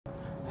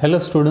Hello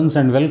students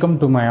and welcome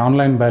to my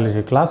online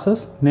biology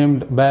classes named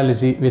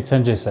Biology with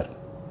Sanjay sir.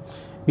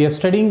 We are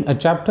studying a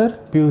chapter,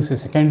 PUC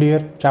second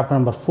year, chapter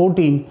number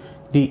 14,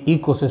 the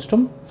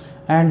ecosystem,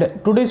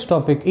 and today's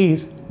topic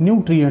is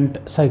nutrient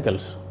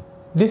cycles.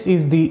 This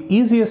is the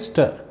easiest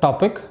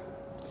topic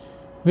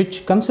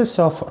which consists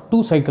of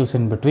two cycles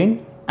in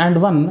between and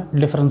one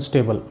difference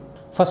table.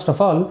 First of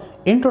all,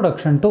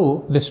 introduction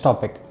to this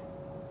topic.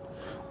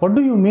 What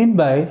do you mean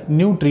by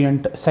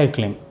nutrient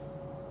cycling?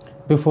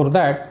 Before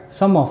that,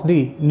 some of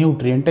the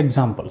nutrient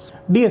examples.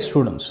 Dear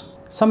students,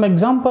 some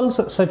examples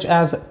such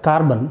as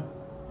carbon,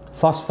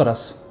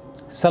 phosphorus,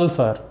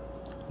 sulfur,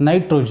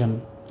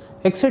 nitrogen,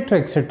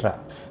 etc.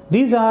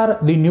 These are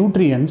the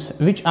nutrients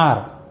which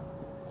are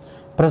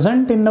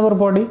present in our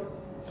body,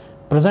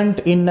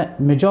 present in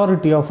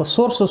majority of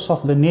sources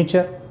of the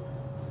nature,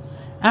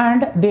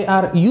 and they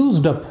are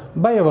used up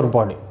by our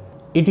body.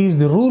 It is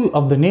the rule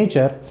of the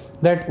nature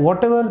that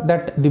whatever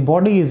that the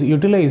body is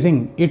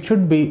utilizing, it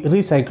should be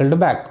recycled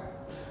back.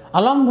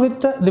 Along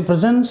with the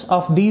presence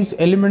of these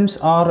elements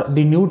or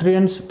the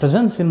nutrients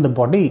presence in the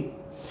body,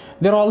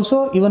 they are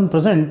also even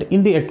present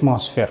in the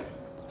atmosphere,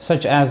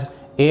 such as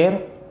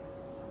air,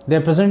 they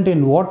are present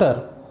in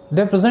water,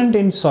 they are present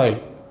in soil.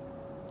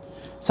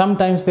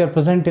 Sometimes they are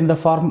present in the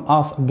form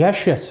of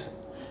gaseous,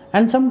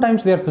 and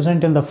sometimes they are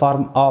present in the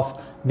form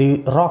of the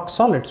rock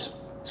solids.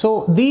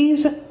 So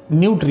these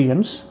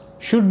nutrients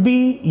should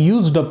be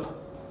used up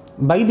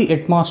by the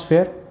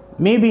atmosphere,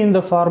 maybe in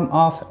the form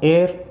of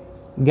air,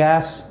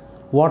 gas,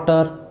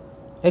 water,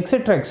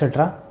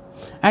 etc.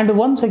 And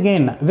once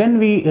again, when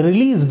we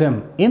release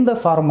them in the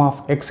form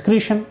of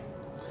excretion,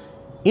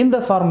 in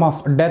the form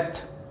of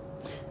death,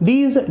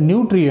 these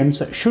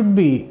nutrients should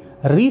be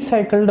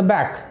recycled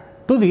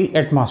back to the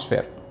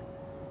atmosphere.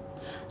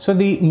 So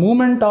the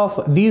movement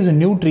of these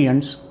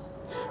nutrients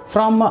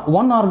from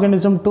one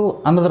organism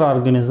to another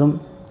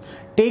organism,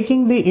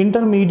 taking the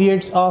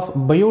intermediates of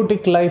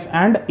biotic life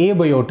and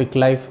abiotic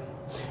life,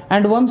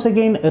 and once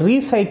again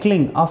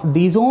recycling of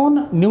these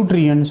own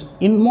nutrients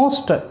in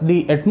most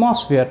the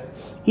atmosphere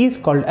is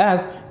called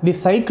as the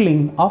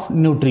cycling of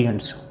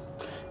nutrients.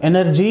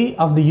 Energy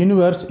of the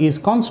universe is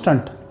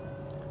constant,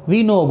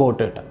 we know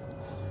about it.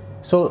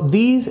 So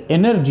these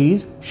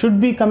energies should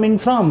be coming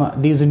from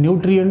these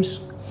nutrients,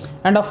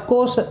 and of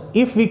course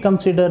if we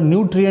consider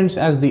nutrients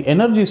as the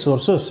energy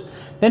sources,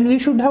 then we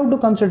should have to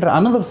consider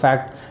another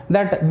fact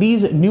that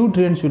these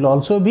nutrients will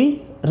also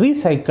be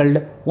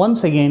recycled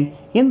once again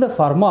in the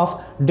form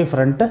of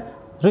different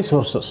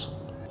resources.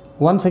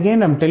 Once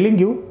again I am telling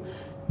you,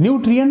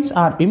 nutrients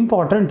are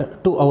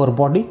important to our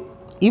body,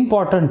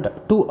 important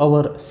to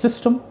our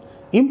system,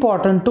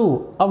 important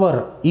to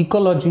our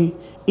ecology,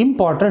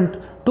 important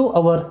to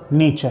our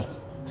nature.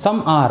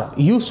 Some are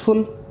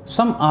useful,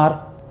 some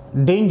are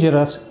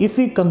dangerous if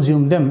we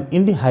consume them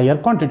in the higher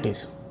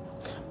quantities.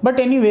 But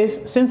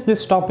anyways, since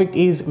this topic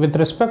is with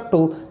respect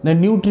to the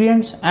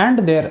nutrients and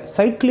their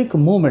cyclic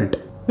movement,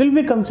 we'll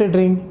be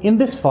considering in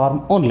this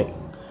form only.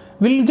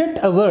 We'll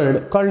get a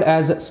word called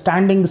as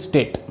standing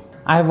state.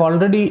 I have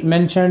already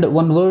mentioned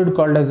one word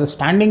called as a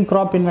standing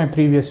crop in my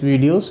previous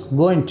videos.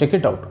 Go and check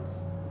it out.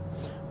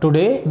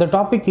 Today the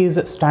topic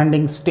is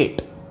standing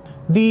state.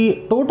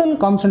 The total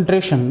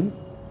concentration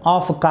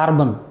of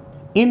carbon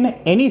in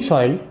any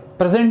soil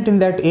present in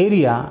that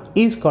area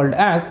is called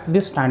as the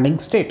standing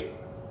state.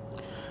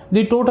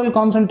 The total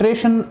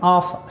concentration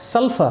of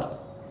sulfur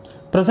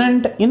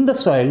present in the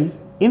soil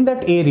in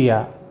that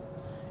area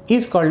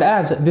is called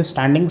as the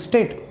standing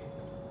state.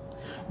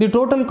 The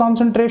total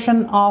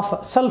concentration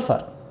of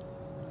sulfur,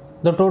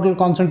 the total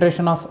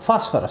concentration of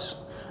phosphorus,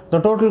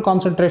 the total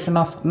concentration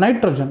of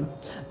nitrogen,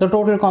 the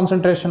total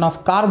concentration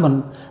of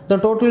carbon, the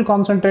total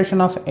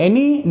concentration of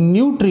any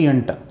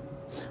nutrient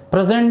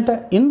present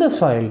in the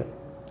soil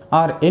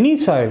or any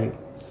soil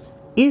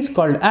is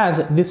called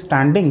as the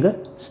standing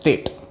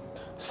state.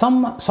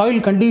 Some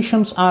soil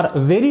conditions are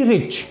very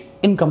rich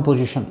in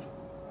composition.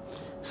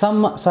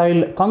 Some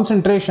soil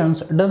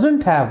concentrations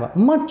doesn't have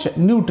much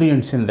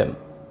nutrients in them.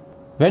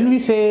 When we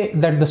say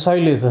that the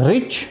soil is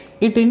rich,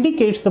 it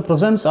indicates the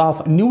presence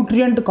of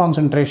nutrient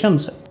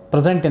concentrations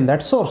present in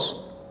that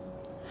source.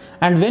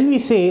 And when we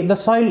say the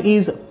soil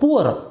is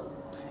poor,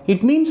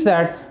 it means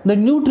that the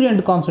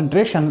nutrient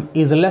concentration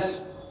is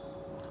less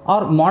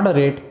or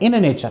moderate in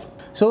nature.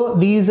 So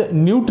these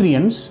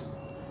nutrients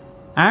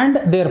and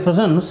their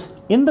presence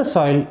in the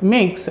soil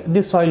makes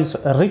the soil's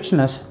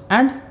richness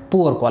and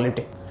poor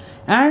quality.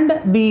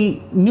 And the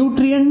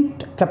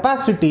nutrient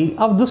capacity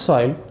of the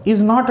soil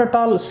is not at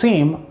all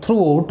same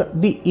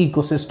throughout the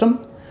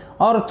ecosystem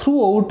or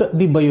throughout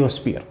the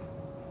biosphere.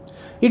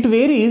 It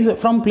varies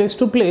from place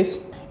to place,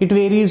 it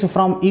varies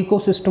from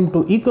ecosystem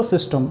to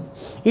ecosystem,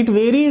 it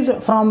varies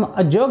from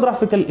a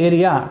geographical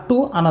area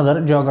to another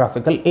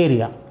geographical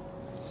area.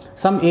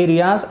 Some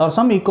areas or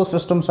some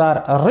ecosystems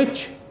are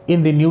rich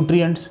in the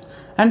nutrients,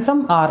 and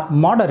some are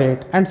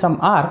moderate and some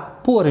are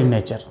poor in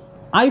nature.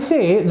 I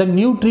say the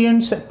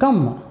nutrients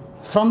come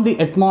from the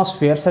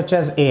atmosphere such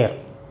as air.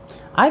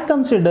 I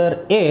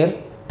consider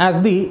air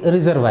as the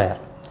reservoir.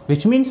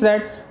 which means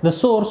that the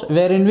source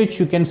wherein which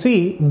you can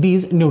see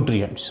these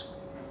nutrients.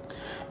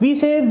 We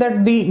say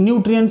that the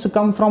nutrients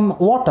come from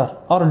water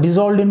or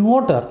dissolved in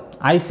water.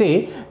 I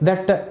say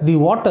that the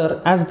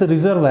water as the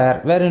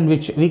reservoir wherein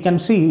which we can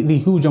see the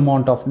huge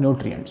amount of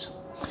nutrients.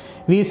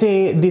 We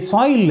say the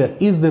soil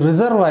is the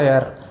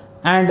reservoir,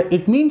 and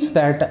it means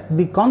that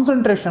the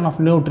concentration of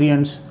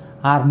nutrients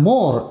are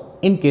more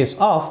in case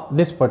of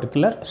this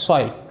particular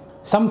soil.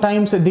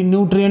 Sometimes the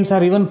nutrients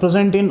are even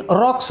present in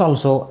rocks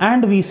also,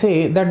 and we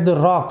say that the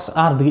rocks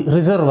are the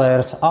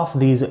reservoirs of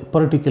these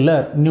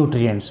particular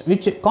nutrients,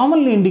 which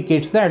commonly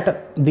indicates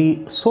that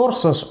the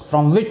sources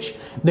from which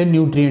the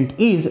nutrient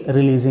is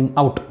releasing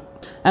out.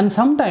 And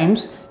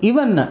sometimes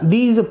even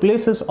these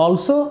places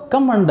also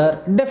come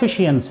under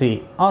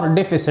deficiency or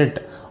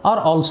deficit or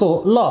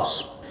also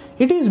loss.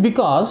 It is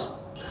because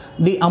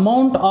the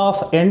amount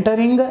of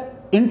entering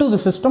into the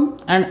system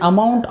and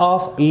amount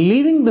of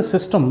leaving the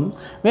system,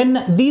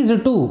 when these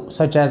two,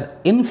 such as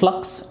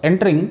influx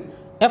entering,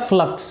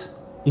 efflux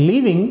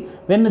leaving,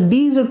 when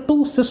these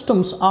two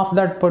systems of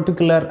that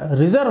particular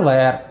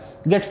reservoir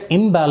gets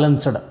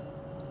imbalanced,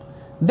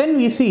 then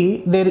we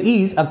see there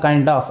is a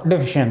kind of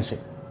deficiency.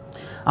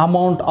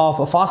 Amount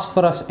of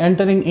phosphorus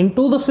entering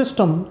into the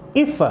system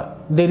if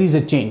there is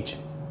a change.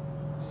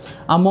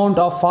 Amount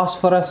of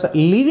phosphorus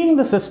leaving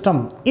the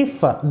system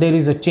if there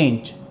is a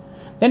change.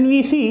 Then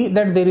we see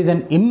that there is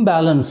an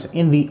imbalance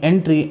in the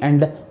entry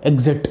and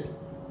exit.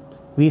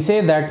 We say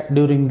that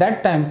during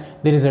that time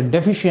there is a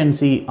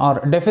deficiency or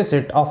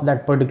deficit of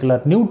that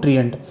particular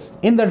nutrient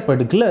in that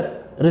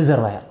particular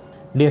reservoir.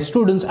 Dear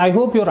students, I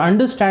hope you are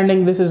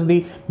understanding this is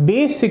the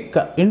basic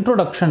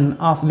introduction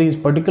of this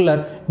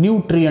particular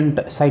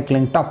nutrient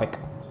cycling topic.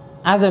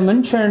 As I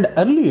mentioned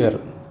earlier,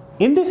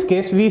 in this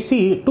case we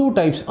see two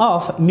types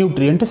of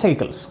nutrient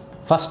cycles.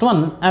 First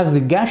one as the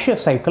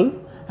gaseous cycle,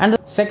 and the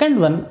second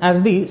one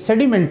as the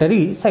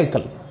sedimentary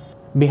cycle.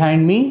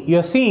 Behind me you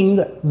are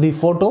seeing the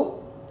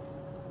photo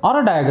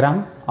or a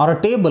diagram or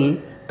a table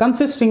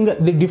consisting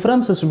the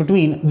differences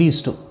between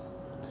these two.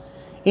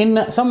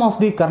 In some of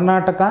the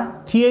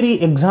Karnataka theory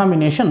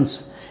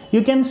examinations,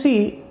 you can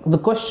see the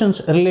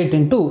questions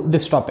relating to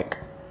this topic.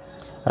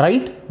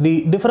 Write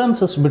the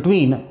differences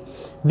between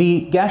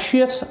the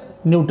gaseous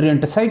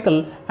nutrient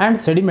cycle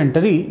and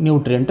sedimentary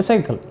nutrient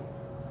cycle.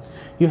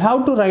 You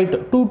have to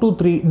write 2 to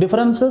 3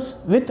 differences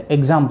with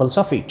examples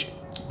of each.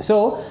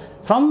 So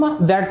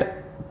from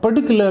that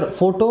particular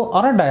photo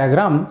or a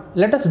diagram,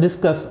 let us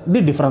discuss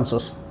the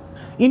differences.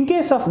 In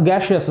case of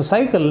gaseous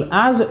cycle,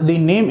 as the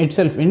name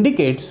itself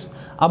indicates,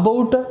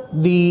 about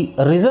the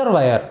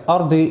reservoir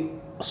or the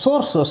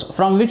sources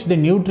from which the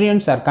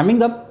nutrients are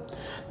coming up,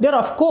 there are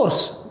of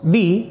course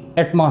the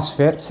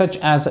atmosphere such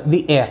as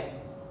the air.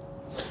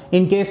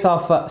 In case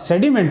of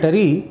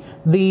sedimentary,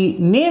 the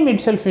name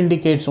itself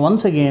indicates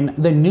once again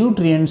the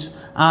nutrients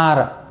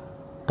are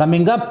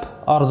coming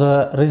up, or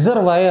the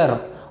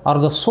reservoir or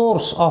the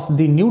source of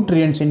the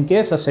nutrients in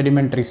case of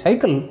sedimentary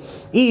cycle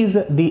is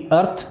the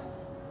earth,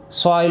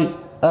 soil,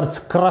 earth's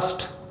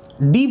crust,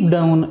 deep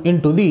down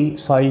into the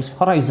soil's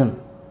horizon.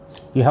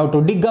 You have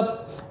to dig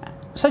up,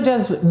 such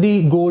as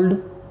the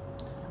gold,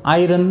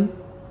 iron,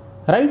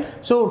 right?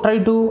 So try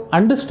to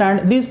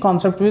understand these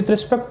concepts with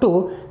respect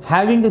to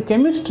having a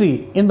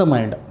chemistry in the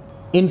mind.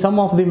 In some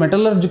of the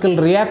metallurgical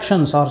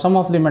reactions or some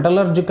of the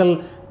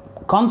metallurgical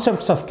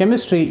concepts of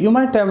chemistry, you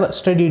might have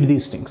studied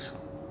these things.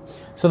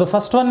 So the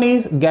first one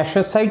is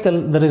gaseous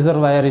cycle, the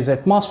reservoir is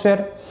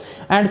atmosphere,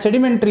 and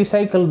sedimentary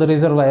cycle, the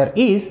reservoir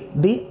is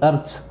the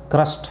earth's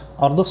crust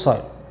or the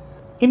soil.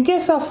 In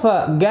case of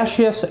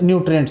gaseous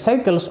nutrient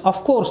cycles,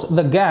 of course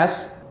the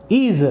gas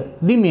is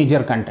the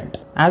major content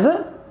as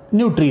a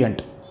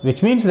nutrient,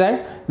 which means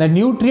that the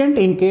nutrient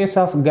in case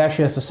of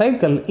gaseous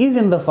cycle is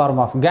in the form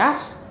of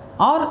gas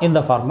or in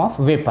the form of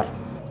vapor.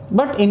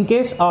 But in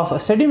case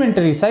of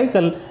sedimentary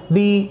cycle,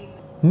 the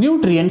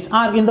nutrients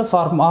are in the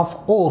form of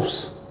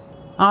ores,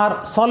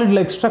 are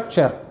solid-like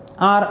structure,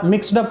 are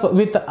mixed up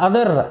with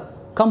other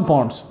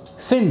compounds.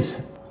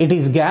 Since it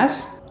is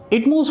gas,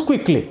 it moves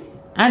quickly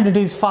and it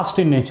is fast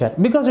in nature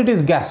because it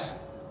is gas.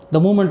 The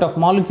movement of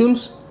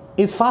molecules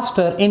is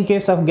faster in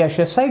case of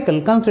gaseous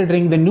cycle,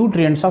 considering the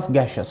nutrients of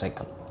gaseous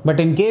cycle. But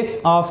in case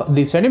of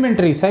the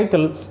sedimentary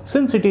cycle,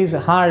 since it is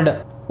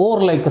hard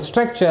ore-like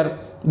structure,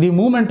 the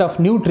movement of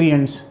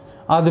nutrients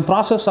or the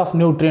process of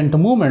nutrient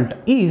movement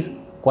is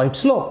quite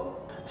slow.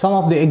 Some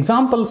of the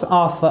examples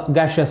of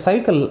gaseous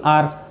cycle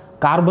are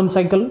carbon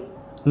cycle,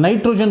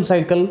 nitrogen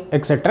cycle,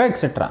 etc.,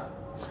 etc.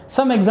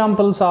 Some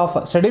examples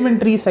of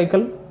sedimentary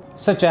cycle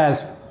such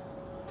as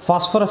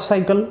phosphorus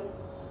cycle,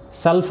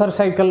 sulfur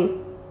cycle,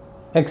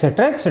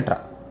 etc.,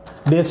 etc.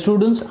 Dear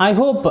students, I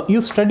hope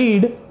you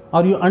studied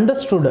or you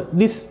understood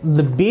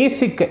the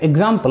basic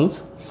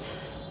examples,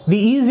 the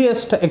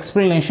easiest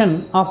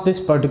explanation of this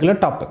particular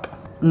topic.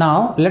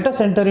 Now let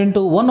us enter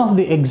into one of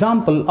the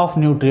example of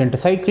nutrient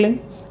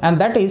cycling, and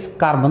that is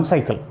carbon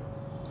cycle.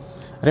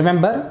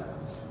 Remember,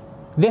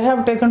 they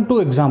have taken two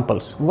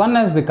examples, one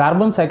as the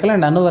carbon cycle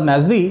and another one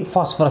as the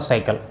phosphorus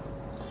cycle.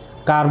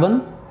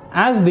 Carbon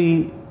as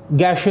the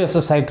gaseous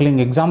cycling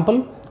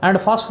example and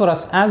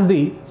phosphorus as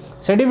the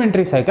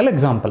sedimentary cycle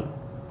example.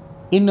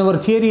 In our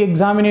theory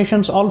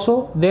examinations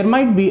also, there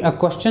might be a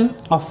question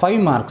of 5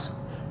 marks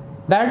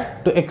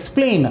that to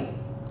explain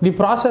the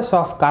process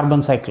of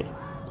carbon cycle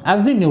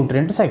as the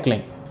nutrient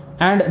cycling.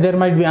 And there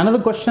might be another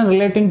question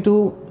relating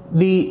to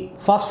the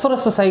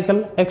phosphorus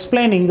cycle,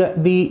 explaining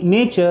the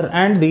nature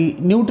and the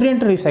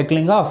nutrient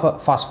recycling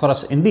of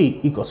phosphorus in the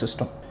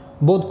ecosystem.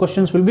 Both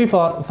questions will be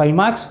for 5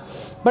 marks.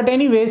 But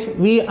anyways,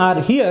 we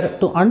are here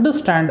to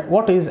understand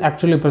what is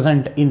actually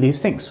present in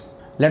these things.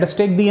 Let us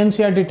take the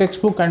NCERT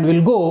textbook and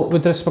we'll go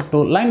with respect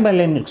to line by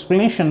line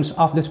explanations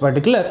of this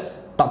particular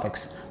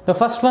topics. The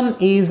first one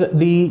is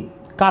the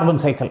carbon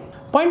cycle.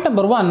 Point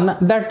number 1,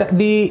 that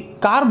the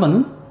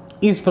carbon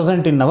is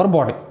present in our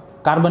body.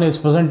 Carbon is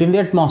present in the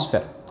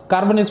atmosphere.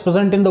 Carbon is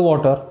present in the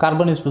water.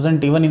 Carbon is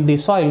present even in the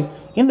soil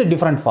in the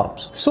different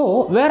forms.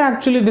 So, where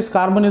actually this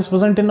carbon is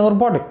present in our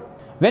body?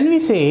 When we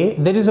say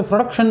there is a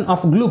production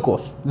of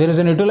glucose, there is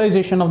an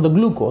utilization of the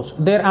glucose,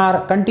 there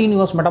are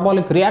continuous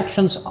metabolic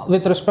reactions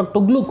with respect to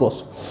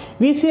glucose.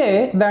 We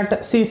say that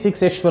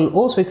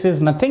C6H12O6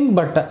 is nothing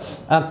but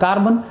a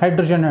carbon,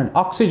 hydrogen and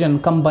oxygen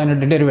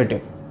combined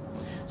derivative.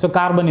 So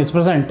carbon is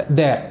present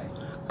there.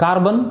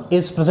 Carbon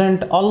is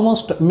present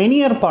almost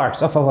many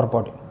parts of our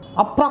body.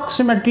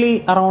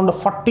 Approximately around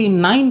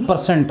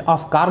 49%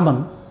 of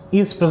carbon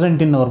is present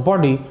in our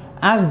body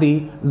as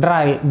the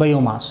dry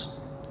biomass.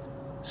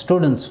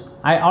 Students,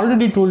 I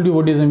already told you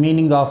what is the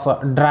meaning of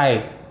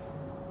dry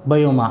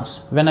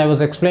biomass when I was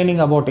explaining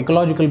about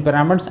ecological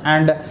pyramids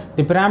and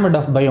the pyramid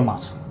of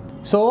biomass.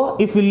 So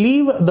if we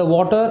leave the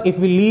water, if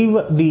we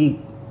leave the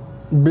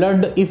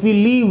blood, if we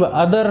leave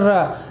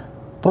other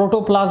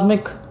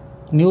protoplasmic,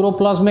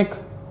 neuroplasmic,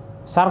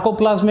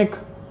 sarcoplasmic,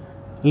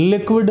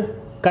 liquid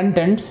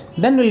contents,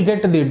 then we'll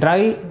get the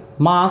dry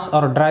mass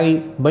or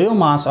dry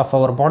biomass of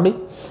our body,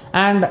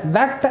 and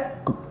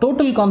that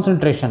total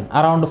concentration,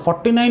 around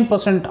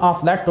 49%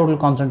 of that total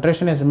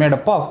concentration is made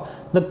up of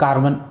the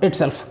carbon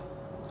itself.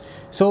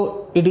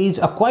 So it is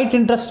a quite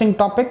interesting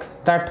topic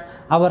that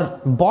our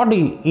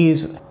body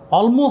is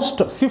almost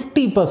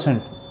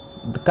 50%,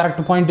 the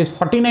correct point is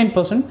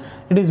 49%,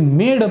 it is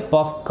made up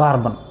of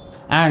carbon.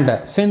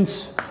 And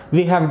since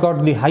we have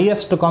got the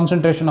highest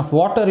concentration of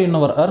water in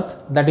our earth,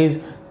 that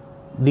is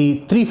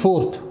the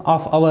 3/4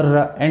 of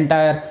our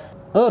entire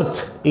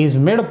earth is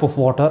made up of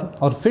water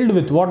or filled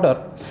with water,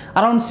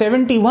 around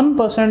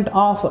 71%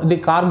 of the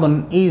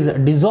carbon is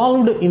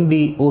dissolved in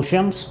the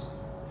oceans,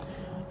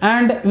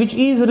 and which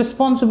is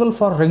responsible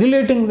for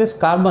regulating this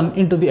carbon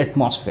into the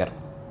atmosphere.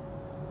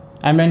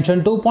 I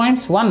mentioned 2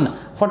 points. 1,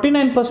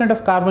 49%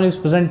 of carbon is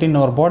present in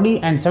our body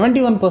and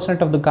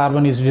 71% of the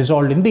carbon is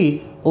dissolved in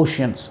the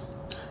oceans.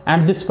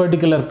 And this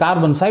particular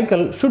carbon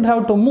cycle should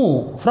have to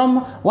move from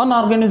one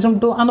organism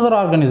to another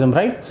organism,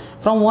 right?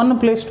 From one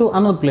place to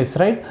another place,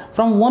 right?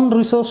 From one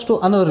resource to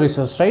another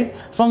resource, right?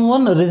 From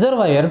one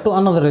reservoir to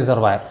another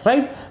reservoir,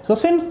 right? So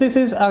since this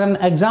is an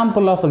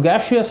example of a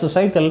gaseous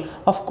cycle,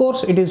 of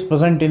course it is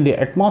present in the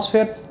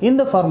atmosphere in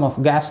the form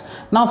of gas.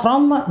 Now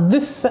from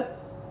this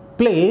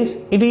place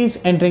it is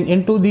entering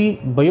into the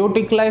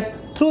biotic life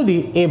through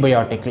the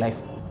abiotic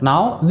life.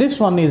 Now this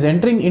one is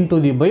entering into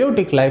the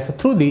biotic life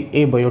through the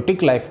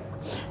abiotic life,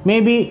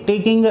 maybe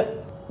taking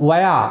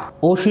via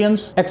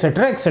oceans,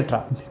 etc.,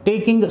 etc.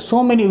 Taking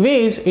so many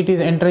ways it is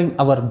entering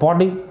our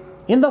body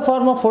in the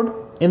form of food,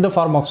 in the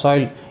form of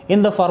soil,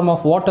 in the form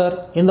of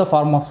water, in the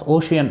form of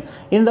ocean,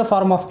 in the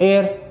form of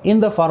air, in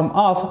the form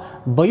of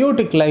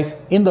biotic life,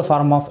 in the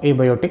form of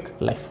abiotic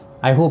life.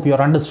 I hope you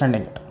are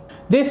understanding it.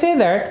 They say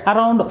that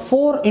around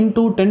 4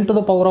 into 10 to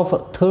the power of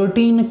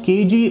 13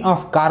 kg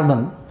of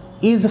carbon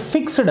is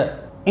fixed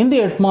in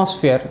the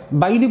atmosphere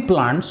by the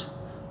plants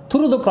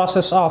through the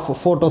process of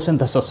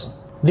photosynthesis.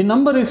 The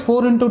number is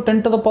 4 into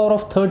 10 to the power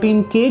of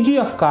 13 kg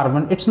of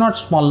carbon. It's not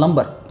small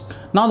number.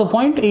 Now the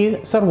point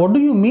is, sir, what do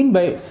you mean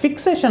by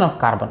fixation of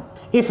carbon?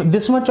 If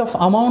this much of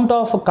amount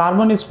of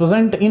carbon is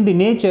present in the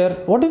nature,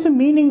 what is the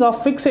meaning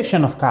of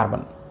fixation of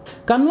carbon?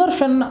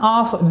 Conversion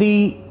of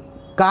the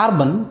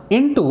carbon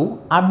into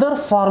other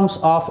forms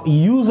of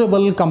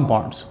usable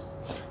compounds,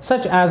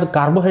 such as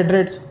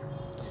carbohydrates,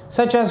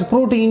 such as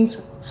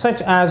proteins,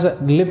 such as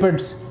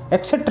lipids,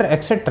 etc.,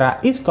 etc.,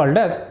 is called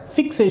as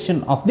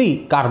fixation of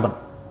the carbon.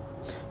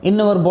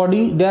 In our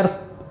body, they are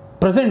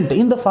present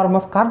in the form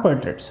of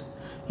carbohydrates.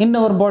 In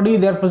our body,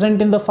 they are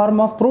present in the form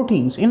of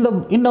proteins.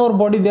 In our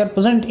body, they are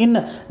present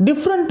in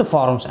different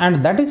forms,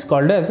 and that is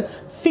called as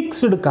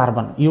fixed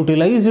carbon,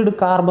 utilized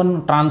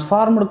carbon,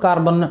 transformed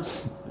carbon,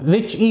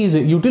 which is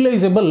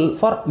utilizable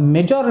for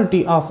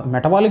majority of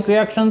metabolic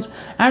reactions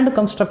and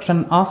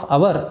construction of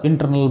our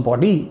internal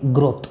body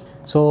growth.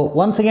 So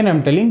once again I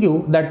am telling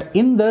you that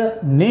in the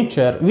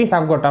nature we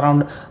have got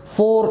around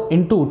 4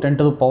 into 10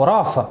 to the power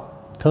of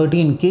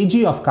 13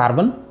 kg of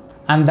carbon,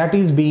 and that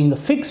is being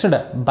fixed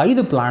by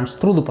the plants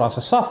through the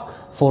process of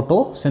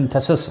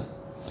photosynthesis.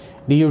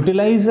 They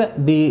utilize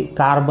the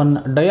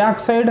carbon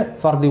dioxide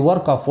for the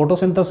work of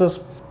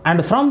photosynthesis,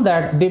 and from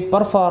that they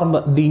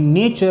perform the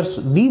nature's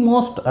the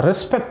most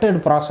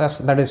respected process,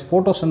 that is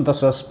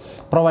photosynthesis,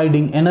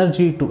 providing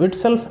energy to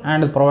itself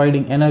and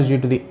providing energy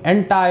to the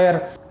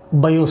entire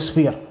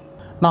biosphere.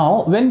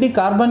 Now when the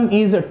carbon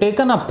is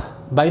taken up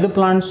by the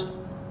plants,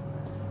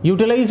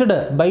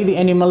 utilized by the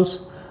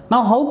animals,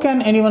 now how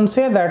can anyone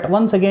say that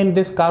once again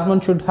this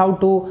carbon should have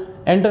to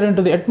enter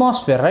into the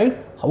atmosphere, right?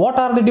 What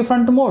are the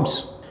different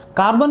modes?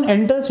 Carbon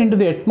enters into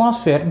the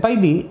atmosphere by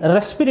the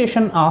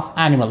respiration of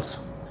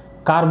animals.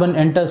 Carbon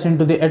enters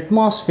into the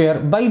atmosphere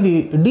by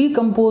the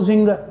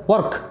decomposing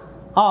work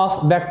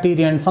of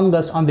bacteria and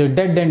fungus on the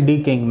dead and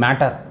decaying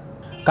matter.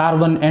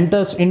 Carbon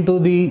enters into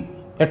the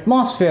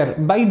atmosphere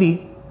by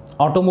the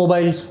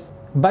automobiles,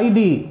 by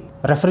the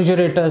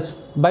refrigerators,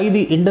 by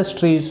the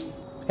industries,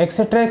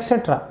 etc.,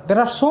 etc. There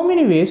are so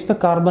many ways the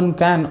carbon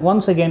can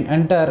once again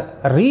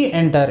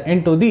re-enter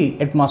into the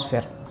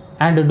atmosphere,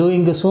 and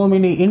doing so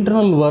many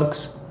internal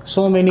works,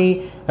 so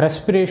many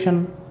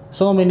respiration,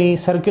 so many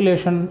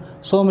circulation,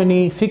 so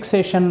many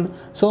fixation,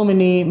 so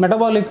many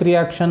metabolic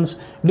reactions.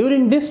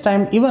 During this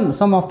time, even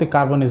some of the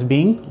carbon is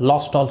being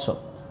lost also.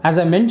 As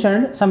I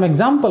mentioned, some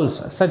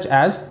examples such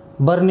as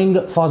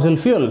burning fossil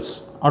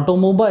fuels,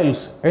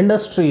 automobiles,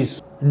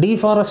 industries,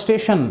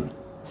 deforestation.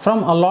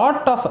 From a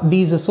lot of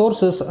these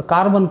sources,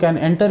 carbon can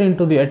enter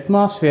into the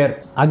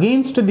atmosphere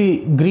against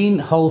the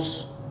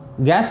greenhouse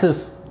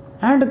gases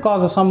and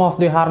cause some of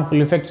the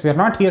harmful effects. We are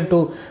not here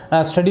to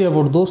study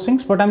about those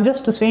things, but I'm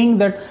just saying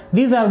that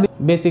these are the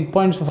basic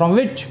points from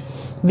which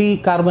the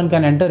carbon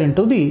can enter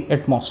into the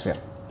atmosphere.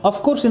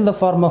 Of course, in the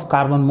form of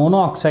carbon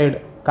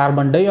monoxide,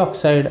 carbon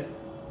dioxide,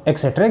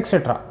 etc.,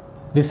 etc.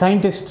 The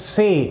scientists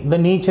say, the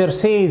nature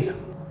says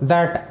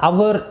that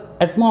our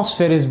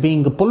atmosphere is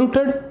being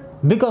polluted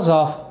because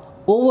of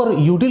over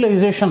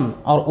utilization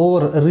or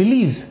over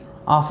release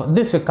of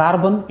this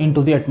carbon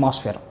into the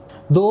atmosphere.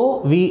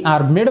 Though we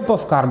are made up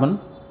of carbon,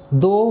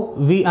 though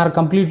we are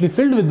completely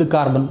filled with the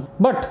carbon,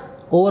 but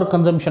over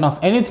consumption of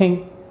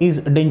anything is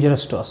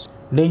dangerous to us,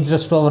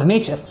 dangerous to our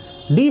nature.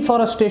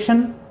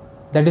 Deforestation,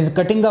 that is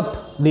cutting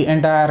up the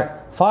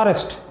entire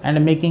forest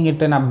and making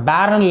it in a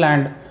barren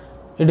land,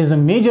 it is a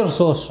major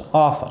source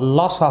of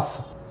loss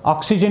of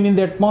oxygen in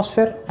the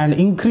atmosphere and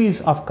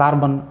increase of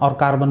carbon or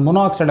carbon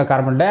monoxide or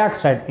carbon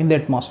dioxide in the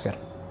atmosphere.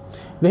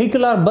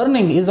 Vehicular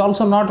burning is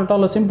also not at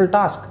all a simple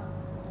task.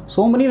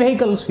 So many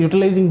vehicles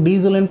utilizing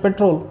diesel and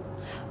petrol.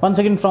 Once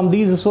again, from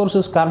these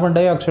sources, carbon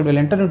dioxide will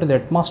enter into the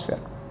atmosphere,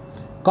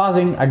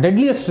 causing a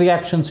deadliest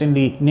reactions in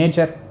the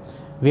nature.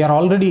 We are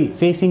already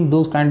facing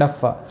those kind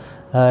of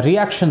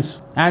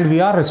reactions and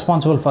we are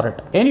responsible for it.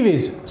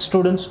 Anyways,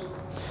 students,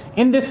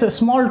 in this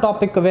small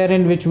topic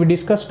wherein which we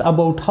discussed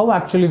about how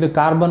actually the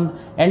carbon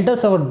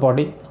enters our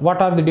body,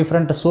 what are the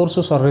different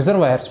sources or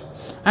reservoirs,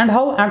 and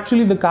how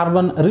actually the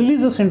carbon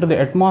releases into the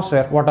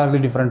atmosphere, what are the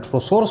different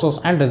sources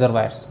and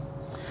reservoirs.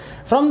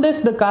 From this,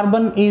 the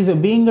carbon is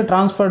being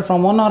transferred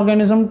from one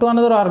organism to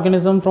another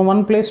organism, from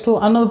one place to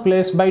another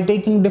place by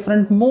taking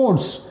different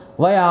modes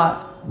via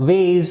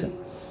ways,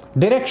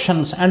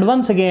 directions, and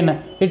once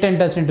again it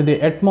enters into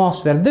the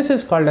atmosphere. This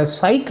is called as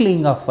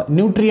cycling of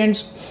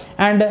nutrients,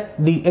 and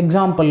the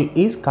example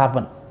is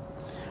carbon.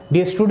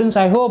 Dear students,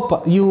 I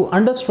hope you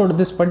understood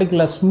this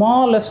particular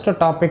smallest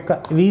topic,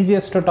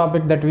 easiest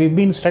topic that we've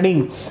been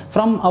studying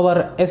from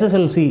our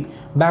SSLC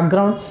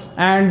background.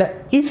 And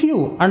if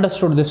you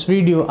understood this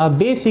video, a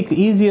basic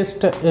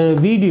easiest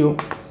video,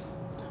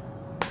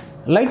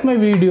 like my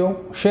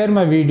video, share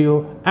my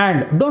video,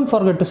 and don't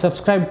forget to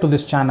subscribe to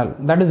this channel.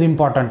 That is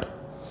important,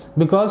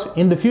 because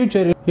in the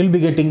future you'll be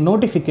getting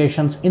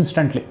notifications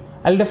instantly.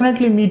 I'll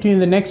definitely meet you in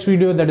the next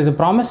video, that is a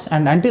promise,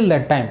 and until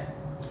that time,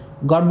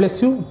 God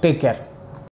bless you, take care.